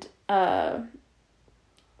 and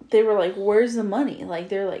they were like, where's the money? Like,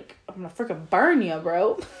 they're like, I'm gonna freaking burn you,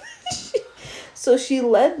 bro. So she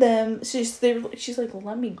led them, she's like,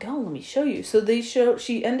 let me go, let me show you. So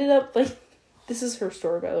she ended up, like, this is her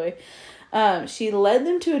story, by the way. She led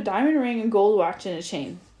them to a diamond ring, and gold watch, and a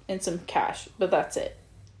chain, and some cash, but that's it.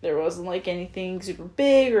 There wasn't, like, anything super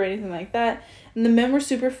big or anything like that. And the men were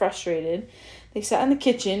super frustrated. They sat in the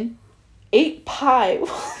kitchen, ate pie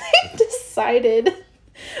while they decided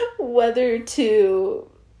whether to,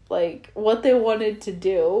 like, what they wanted to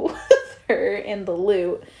do with her and the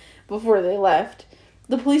loot before they left.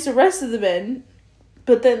 The police arrested the men,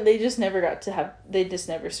 but then they just never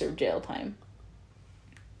served jail time.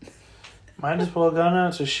 Might as well gone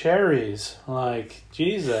out to Sherry's. Like,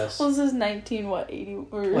 Jesus. Well, this is 80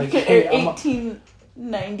 or like, hey,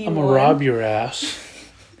 1891. I'm gonna rob your ass.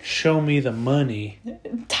 Show me the money.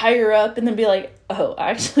 Tie her up and then be like, oh,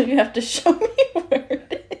 actually you have to show me where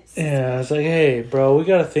it is. Yeah, it's like, hey, bro, we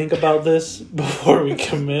gotta think about this before we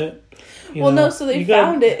commit. So they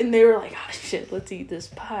found it, and they were like, oh shit, let's eat this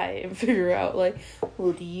pie and figure out, like,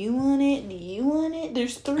 well, do you want it? Do you want it?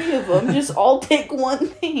 There's 3 of them. Just all take one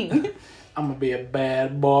thing. I'm gonna be a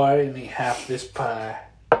bad boy and eat half this pie.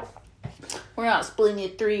 We're not splitting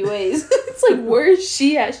it 3 ways. It's like, where is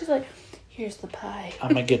she at? She's like, here's the pie.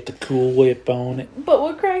 I'm gonna get the Cool Whip on it. But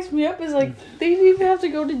what cracks me up is, like, they didn't even have to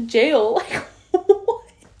go to jail. Like, what?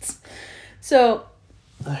 So,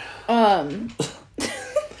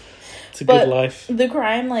 it's a good life. The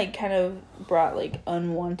crime, like, kind of brought, like,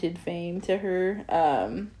 unwanted fame to her.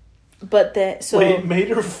 But then, so... Wait, it made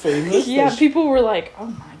her famous? Yeah, people were like, oh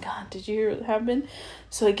my god, did you hear what happened?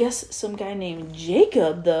 So I guess some guy named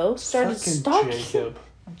Jacob, though, started stalking...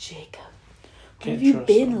 Jacob. Where have you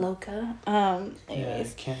been, Loca? Anyways. Yeah, you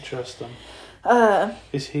can't trust him.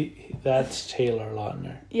 Is he... That's Taylor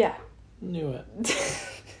Lautner. Yeah. Knew it.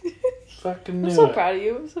 Fucking knew it. I'm so proud of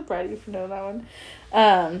you. I'm so proud of you for knowing that one.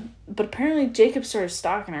 But apparently Jacob started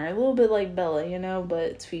stalking her. A little bit like Bella, you know, but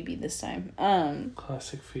it's Phoebe this time.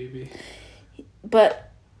 Classic Phoebe.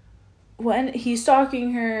 But when he's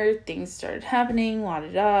stalking her, things started happening,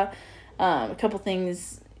 la-da-da. A couple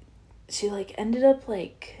things. She, like, ended up,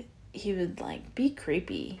 like... He would, like, be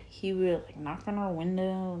creepy. He would, like, knock on our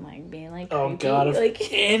window and, like, being, like, creepy. Oh, God, if like,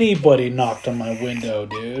 anybody knocked on my window,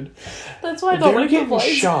 dude. That's why I don't like the They're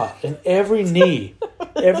getting shot in every knee.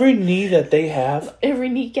 Every knee that they have. Every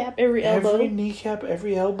kneecap, every elbow. Every kneecap,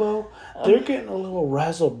 every elbow. They're getting a little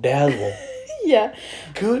razzle-dazzle. Yeah.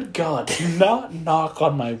 Good God, do not knock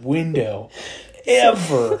on my window.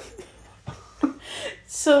 Ever.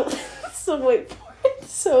 So wait for it.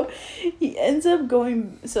 So he ends up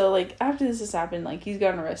going, so, like, after this has happened, like, he's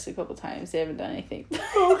gotten arrested a couple times. They haven't done anything.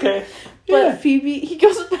 Okay. But yeah. he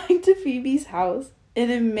goes back to Phoebe's house,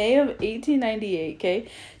 and in May of 1898, okay,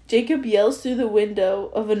 Jacob yells through the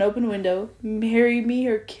window of an open window, marry me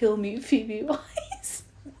or kill me, Phoebe Wise.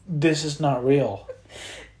 This is not real.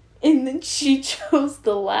 And then she chose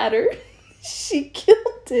the latter. She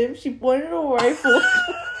killed him. She pointed a rifle.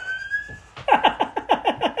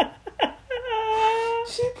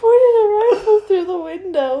 She pointed a rifle through the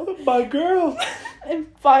window. My girl. And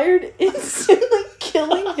fired, instantly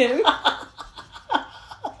killing him.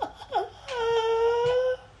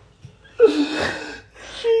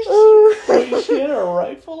 She had a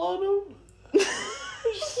rifle on him?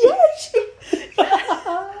 Yeah,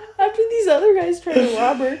 after these other guys tried to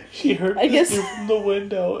rob her. She heard this dude from the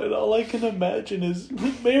window, and all I can imagine is,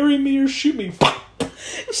 marry me or shoot me.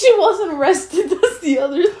 She wasn't arrested, that's the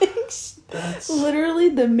other thing. Literally,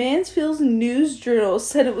 the Mansfield News Journal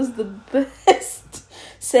said it was the best.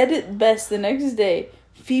 Said it best the next day.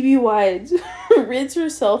 Phoebe Wise rids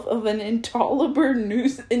herself of an intolerable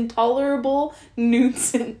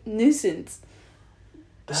nuisance.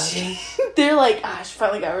 They're like, she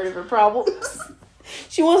finally got rid of her problems.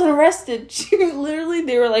 She wasn't arrested.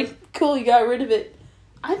 They were like, cool, you got rid of it.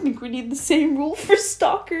 I think we need the same rule for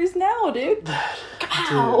stalkers now, dude.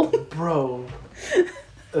 Dude, bro,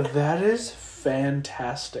 that is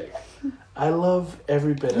fantastic. I love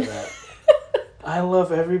every bit of that. I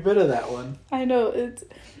love every bit of that one. I know,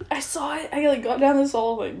 I saw it, I got down this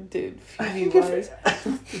hall, like, dude, Phoebe Wise.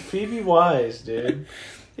 Phoebe Wise, dude.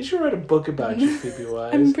 They should write a book about you, Phoebe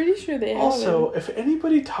Wise. I'm pretty sure they have. Also, if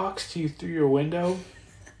anybody talks to you through your window,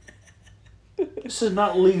 this is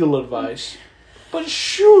not legal advice, but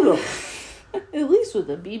shoot them. At least with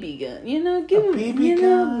a BB gun, give a him BB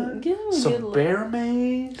gun, give him some bear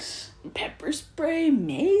mace, pepper spray,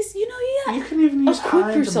 mace. You can even use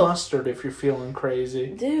Heinz mustard if you're feeling crazy.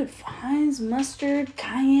 Dude, Heinz mustard,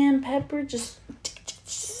 cayenne pepper, just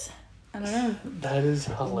I don't know. That is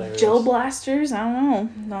hilarious. Gel blasters, I don't know.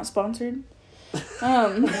 Not sponsored.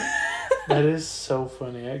 That is so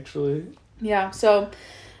funny, actually. Yeah, so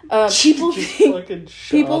people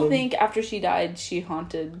think after she died, she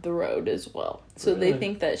haunted the road as well. So They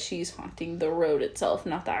think that she's haunting the road itself,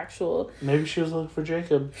 not the actual... Maybe she was looking for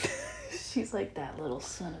Jacob. She's like, that little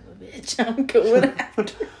son of a bitch, I'm going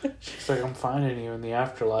after him. She's like, I'm finding you in the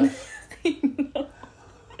afterlife. I know.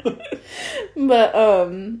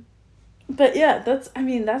 But yeah, that's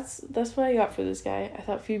what I got for this guy. I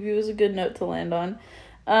thought Phoebe was a good note to land on.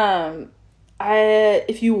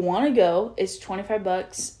 If you want to go, it's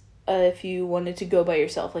 $25. If you wanted to go by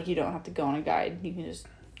yourself, like, you don't have to go on a guide. You can just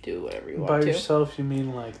do whatever you want by to. By yourself, you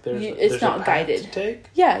mean like it's not guided. To take?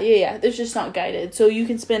 Yeah. It's just not guided. So you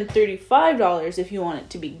can spend $35 if you want it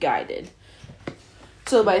to be guided.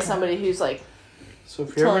 So by somebody who's like, so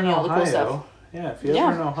if you're ever in Ohio, if you're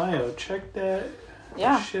ever in Ohio, check that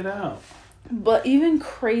shit out. But even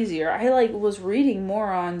crazier, I was reading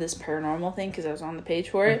more on this paranormal thing because I was on the page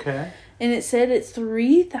for it. Okay. And it said it's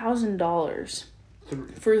 $3,000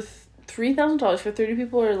 for $3,000 for 30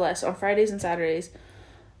 people or less on Fridays and Saturdays.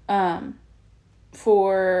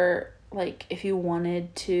 For if you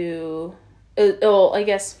wanted to, I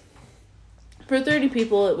guess for 30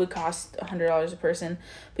 people it would cost $100 a person,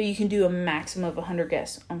 but you can do a maximum of 100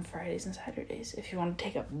 guests on Fridays and Saturdays. If you want to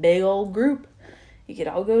take a big old group, you could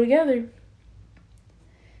all go together.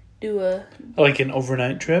 Do an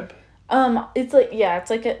overnight trip? It's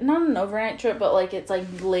it's not an overnight trip, but it's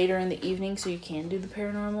later in the evening, so you can do the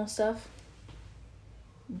paranormal stuff.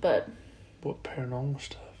 But what paranormal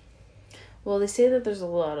stuff? Well, they say that there's a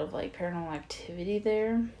lot of paranormal activity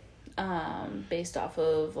there, based off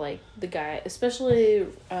of the guy, especially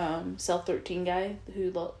Cell 13 guy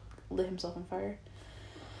who lit himself on fire,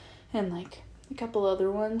 and a couple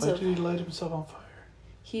other ones. Why did he light himself on fire?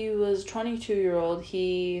 He was 22-year-old.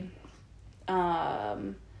 He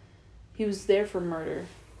was there for murder.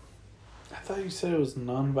 I thought you said it was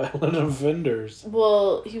non-violent offenders.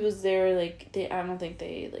 Well, he was there, I don't think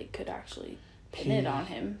they, could actually pin it on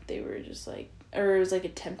him. They were just, or it was,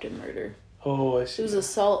 attempted murder. Oh, I see. It was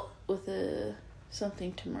assault with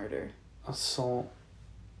something to murder. Assault.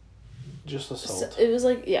 Just assault. So, it was,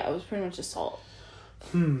 it was pretty much assault.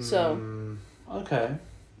 So. Okay.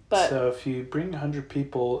 But, so if you bring 100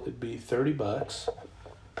 people, it'd be $30.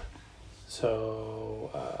 So,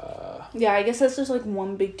 yeah, I guess that's just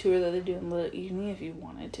one big tour that they do in the evening if you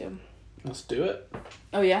wanted to. Let's do it.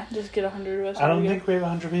 Oh yeah, just get 100 of us. I don't think we have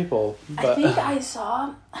 100 people. But I think I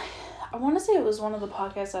saw. I want to say it was one of the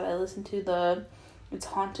podcasts that I listened to. It's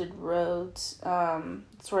Haunted Roads.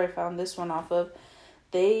 That's where I found this one off of.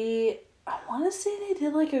 I want to say they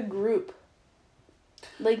did a group.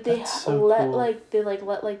 They let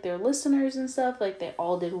their listeners and stuff. They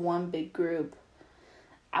all did one big group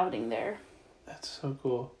outing there. That's so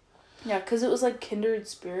cool. Yeah, because it was Kindred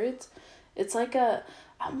Spirits. It's I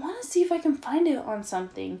want to see if I can find it on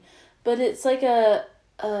something, but it's a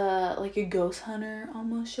ghost hunter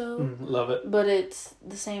almost show. Love it. But it's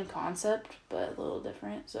the same concept, but a little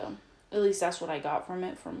different. So at least that's what I got from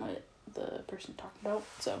it, from what the person talked about.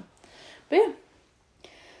 So, but yeah.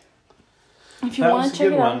 If you want to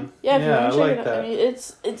check it out. If you want to check it out. I mean,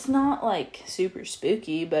 it's not super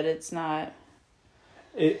spooky, but it's not.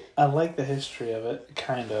 I like the history of it,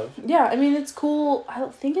 kind of. Yeah, I mean, it's cool. I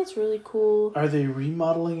think it's really cool. Are they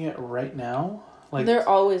remodeling it right now? They're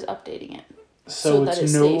always updating it. So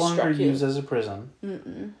it's no longer used as a prison?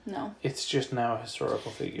 No. It's just now a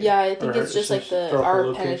historical figure? Yeah, I think it's just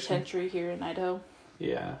our penitentiary here in Idaho.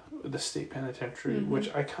 Yeah, the state penitentiary,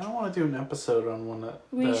 which I kind of want to do an episode on one of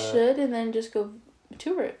We should, and then just go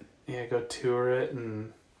tour it. Yeah, go tour it,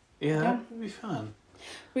 and that would be fun.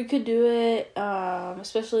 We could do it,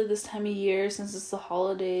 especially this time of year, since it's the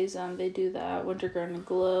holidays. They do that Winter Garden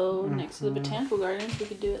Glow next to the Botanical Gardens. We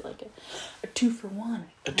could do it like a 2-for-1.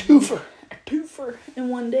 A twofer in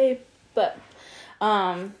one day. But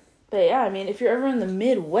yeah, I mean, if you're ever in the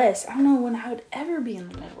Midwest, I don't know when I would ever be in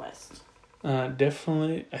the Midwest.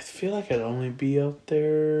 Definitely. I feel like I'd only be out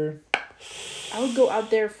there. I would go out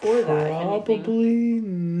there for that. Probably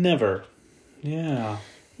never. Yeah.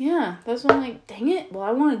 Yeah, that's why I'm like, dang it. Well,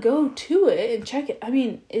 I want to go to it and check it. I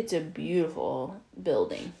mean, it's a beautiful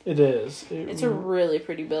building. It is. It's a really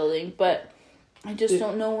pretty building, but I just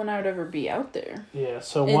don't know when I would ever be out there. Yeah,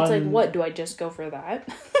 so it's like, what, do I just go for that?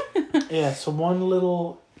 Yeah, so one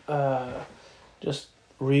little, just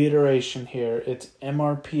reiteration here. It's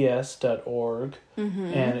mrps.org,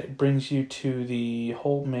 and it brings you to the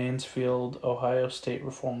whole Mansfield, Ohio State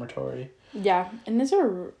Reformatory. Yeah, and it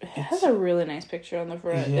has a really nice picture on the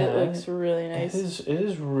front. Yeah, it looks really nice. It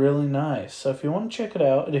is really nice. So if you want to check it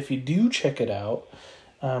out, and if you do check it out,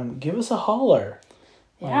 give us a holler.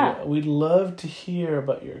 Yeah. We'd love to hear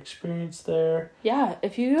about your experience there. Yeah,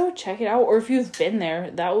 if you go check it out, or if you've been there,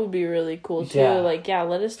 that would be really cool too. Yeah. Like,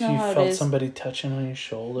 let us know how it is. If you felt somebody touching on your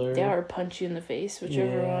shoulder. Yeah, or punch you in the face,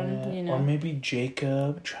 whichever one, you know. Or maybe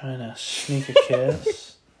Jacob trying to sneak a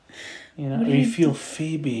kiss. Or you feel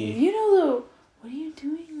Phoebe. You know, though, what are you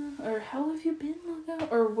doing? Or how have you been, Logo?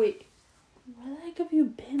 Or wait, where the heck have you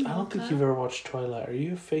been, I don't think you've ever watched Twilight. Are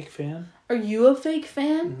you a fake fan? Are you a fake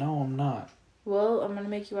fan? No, I'm not. Well, I'm going to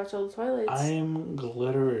make you watch all the Twilights. I am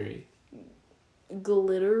glittery.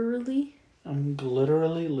 Glitterly? I'm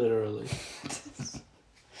literally.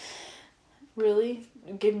 Really?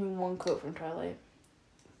 Give me one quote from Twilight.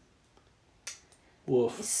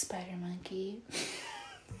 Woof. Spider monkey.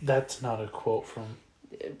 That's not a quote from...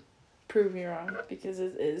 Prove me wrong, because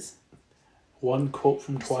it is. One quote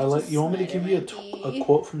from Twilight? You want me to give you a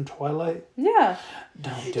quote from Twilight? Yeah.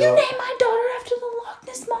 Don't do it. You named my daughter after the Loch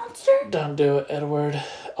Ness Monster? Don't do it, Edward.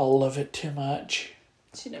 I'll love it too much.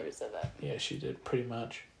 She never said that. Yeah, she did, pretty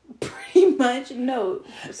much. Pretty much? No.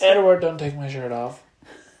 Edward, don't take my shirt off.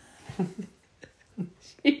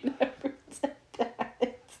 She never said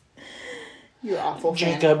that. You're awful.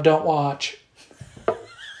 Jacob, don't watch.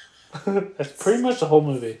 That's pretty much the whole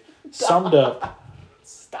movie. Stop. Summed up.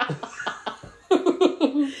 Stop.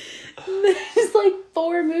 There's like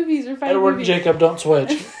 4 movies or 5 Edward movies. and Jacob, don't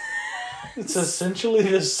switch. It's essentially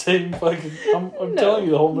the same fucking... I'm telling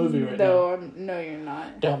you the whole movie right now. No, you're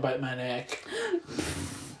not. Don't bite my neck.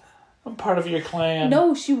 I'm part of your clan.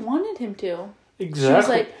 No, she wanted him to. Exactly. She was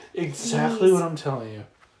like, exactly what I'm telling you.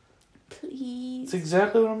 Please. It's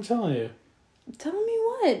exactly what I'm telling you. Tell me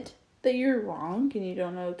what? That you're wrong and you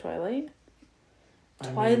don't know Twilight?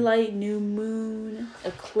 Twilight, New Moon,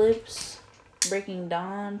 Eclipse, Breaking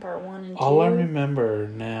Dawn, Part 1 and 2. All I remember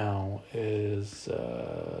now is...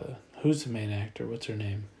 who's the main actor? What's her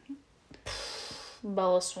name?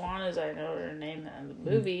 Bella Swan, as I know her name in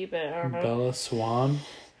the movie, but I don't know. Bella Swan?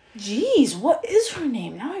 Jeez, what is her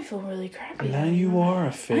name? Now I feel really crappy. Now you are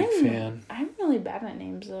a fake fan. I'm really bad at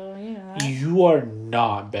names, though. You know that. You are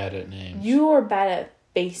not bad at names. You are bad at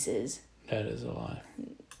faces. That is a lie.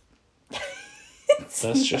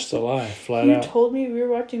 That's just a lie, flat out. You told me we were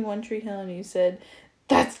watching One Tree Hill and you said,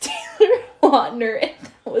 that's Taylor Lautner, and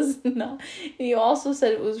that was not. And you also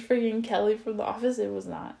said it was freaking Kelly from The Office. It was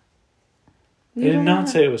not. I did not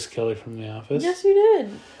say it was Kelly from The Office. Yes, you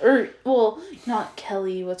did. Or, well, not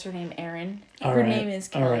Kelly. What's her name? Erin. Her name is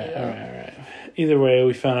Kelly. All right. Either way,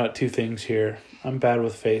 we found out 2 things here. I'm bad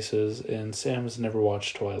with faces, and Sam has never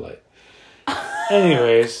watched Twilight.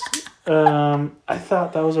 Anyways, I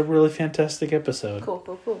thought that was a really fantastic episode.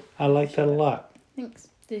 Cool. I liked that a lot. Thanks.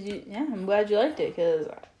 Did you? Yeah, I'm glad you liked it, because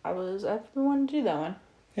I've been wanting to do that one.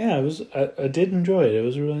 Yeah, I did enjoy it. It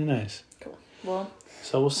was really nice. Cool. Well...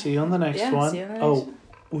 So we'll see you on the next one. See you on the next one.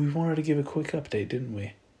 We wanted to give a quick update, didn't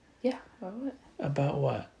we? Yeah. About what? About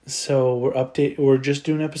what? So we're just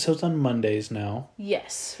doing episodes on Mondays now.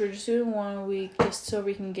 Yes, we're just doing one a week just so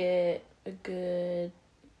we can get a good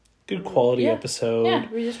quality episode. Yeah,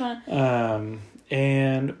 we just want to...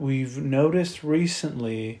 and we've noticed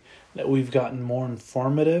recently that we've gotten more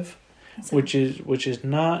informative. Which is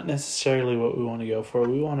not necessarily what we want to go for.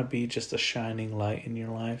 We want to be just a shining light in your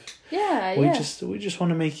life. Yeah, we just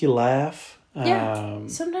want to make you laugh. Yeah.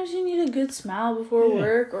 Sometimes you need a good smile before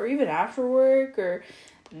work, or even after work, or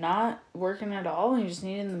not working at all, and you just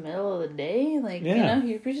need it in the middle of the day. Like you know,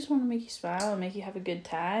 we just want to make you smile and make you have a good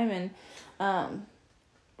time, and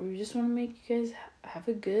we just want to make you guys have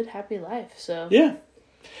a good, happy life. So yeah.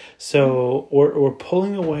 So we're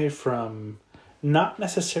pulling away from not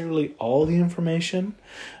necessarily all the information,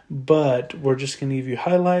 but we're just going to give you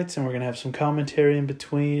highlights, and we're going to have some commentary in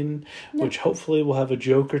between, which hopefully will have a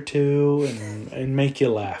joke or two and make you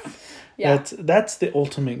laugh. Yeah. That's the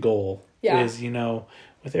ultimate goal. Yeah. Is,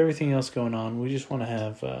 with everything else going on, we just want to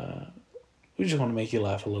have we just want to make you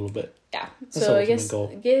laugh a little bit. Yeah. That's so I guess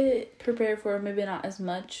get prepared for maybe not as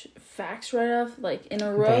much facts right off like in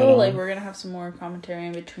a row. Like we're gonna have some more commentary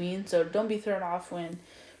in between. So don't be thrown off when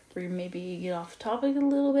we maybe get off topic a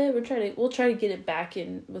little bit. We'll try to get it back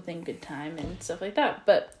in within good time and stuff like that.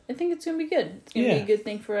 But I think it's gonna be good. It's gonna be a good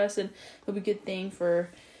thing for us, and it'll be a good thing for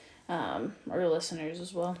our listeners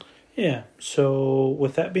as well. Yeah. So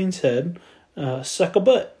with that being said, suck a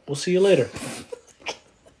butt. We'll see you later.